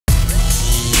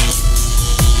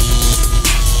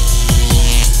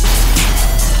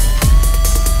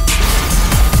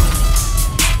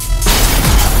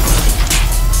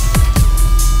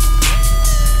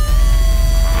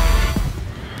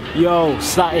Yo,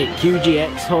 Statick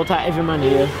UGX, hold tight every man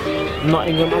here.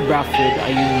 Nottingham or Bradford, are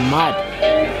you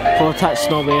mad? Hold tight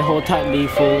Snowy, hold tight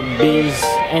Lethal, Biz,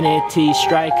 NAT,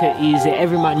 Striker, Easy,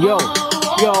 every man. Yo,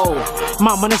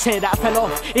 man, when I say that I fell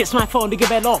off, it's my phone to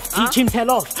give it off. Teach him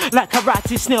tell off, like a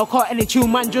ratty snail caught any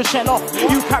tune man just shell off.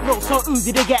 You can't roll so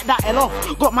easy to get that L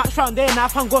off. Got match round there now,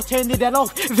 I'm gonna turn the dead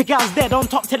off. If the girl's dead on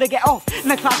top till they get off. In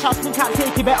the clash house, man can't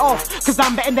take it bet off, cause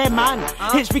I'm betting their man.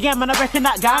 HBN man, I reckon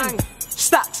that gang.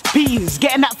 Stacks, peas,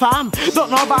 getting that fam. Don't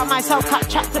know about myself, can't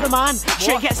chat to the man.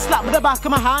 Straight get slapped with the back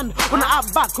of my hand. When I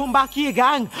have back, come back here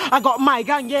gang. I got my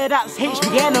gang, yeah, that's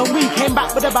HBN, and we came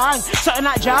back with a bang. Something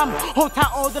that jam, hold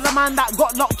tight all the man that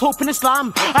got locked up in the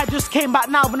slam. I just came back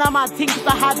now, when I'm mad things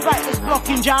I had right was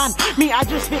blocking Jan. Me, I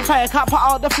just spit fire, can't put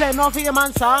out the flame off of your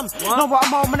man Sam. Know what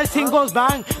I'm on when the thing goes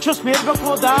bang. Trust me, it'll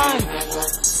go down.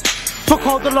 Fuck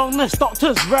all the longness,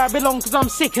 doctors, where I belong, cause I'm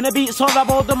sick in the beats. All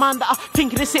about the man that I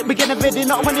think is sick, begin a video,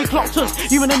 not when they clocked us.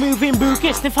 You in a moving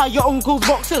bookie, sniff out your uncle's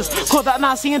boxers. Call that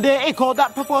nasty and dirty, call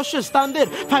that proportion standard.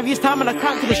 5 years time and I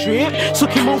crank to the street.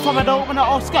 Sucking more from a dope and an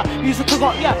Oscar. Music I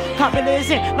got ya, can't be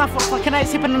lazy. Now fuck fucking night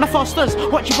sipping in the Fosters.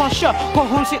 What you want ya? Go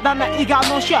home, sit down, that you got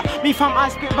no shit. Me fam, I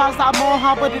spit bars that are more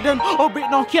hard-bodied than old Brit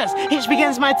Nokias.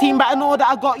 HBN's my team, but I know that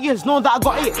I got yours, know that I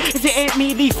got it. If it ain't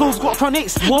me, Lethal's got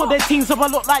chronics. All their things that will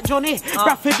look like Johnny.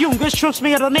 Bradford youngers, trust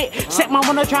me, I done it. Set man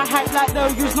wanna try hype like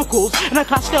they'll use knuckles. And I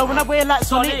clash still when I wear like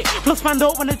Sonic. Plus man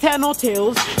don't wanna tell no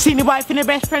tales. See me wife and her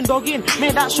best friend dogging,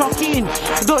 make that shocking.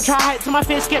 Don't try hype to my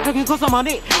face, get jogging cause I'm on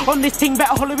it. On this thing,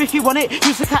 better holler if you want it.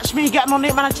 Used to catch me getting on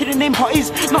it, man, I chilling in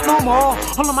potties. Not no more,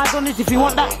 all of my done is if you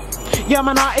want that. Yeah, I'm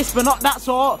an artist, but not that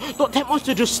sort. Don't take much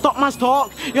to just stop my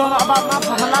talk. You're not about my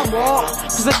from a land walk.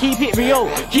 Cause I keep it real,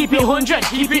 keep it 100,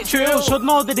 keep it true. Should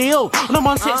know the deal. And I'm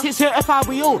on 6, it's certified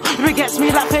wheel. If it gets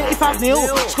me like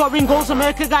 35-0. Scoring goals, I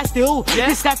make a guy still.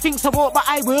 This guy thinks I won't, but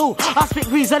I will. I speak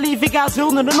breeze, I leave the guys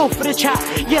ill, not enough for the chat.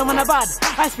 Yeah, man, I'm bad.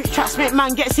 I speak tracks, make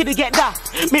man get silly, get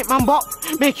daft. Make man bop,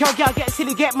 make your girl get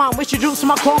silly, get man. Wish you drink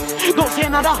some of my coke. Don't say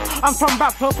nada, I'm from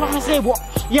Bradford, from say what?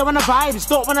 Yeah, when I vibes,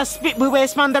 don't wanna spit with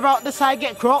waste man, they're out the side,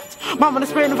 get cropped. Man, wanna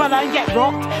spray in the valley and get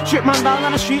rocked. Strip man down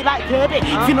on the street like Kirby.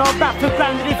 If you know Bradford,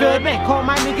 grinded they verb me. Call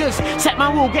my niggas, set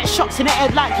my wall, get shots in the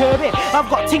head like Kirby. I've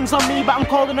got things on me, but I'm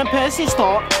calling them Percy,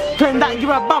 stop. Claim that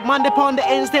you're a bad man, they pound the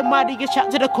ends, then why do you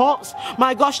chat to the cops?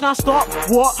 My gosh, now stop,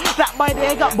 what? That boy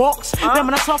there got box. Then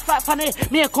when I soft like funny,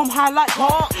 me I come high like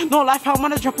hot. No life, how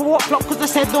man I drop a walk flop, cause I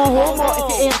said no homo.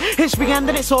 If it ain't HBN,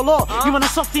 then it's solo. You want a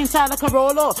soft inside like a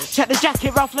roller. Check the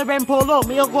jacket, Ralph Lauren Polo.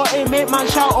 Me I got in, make man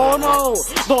shout, oh no.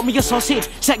 Don't me a sausage,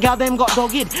 set girl them got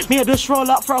dogged. Me I just roll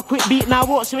up for a quick beat, now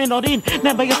watch me nodding.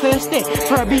 Never get thirsty,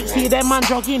 for a beat, see them man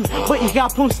jogging. But you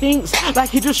got pump stinks,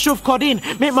 like he just shoved cod in.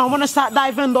 Make man wanna start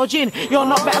diving, dodging. You're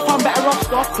not better from better off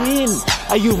stopping.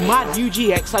 Are you mad,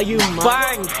 UGX? Are you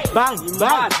mad? Bang! Bang!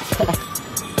 Bang!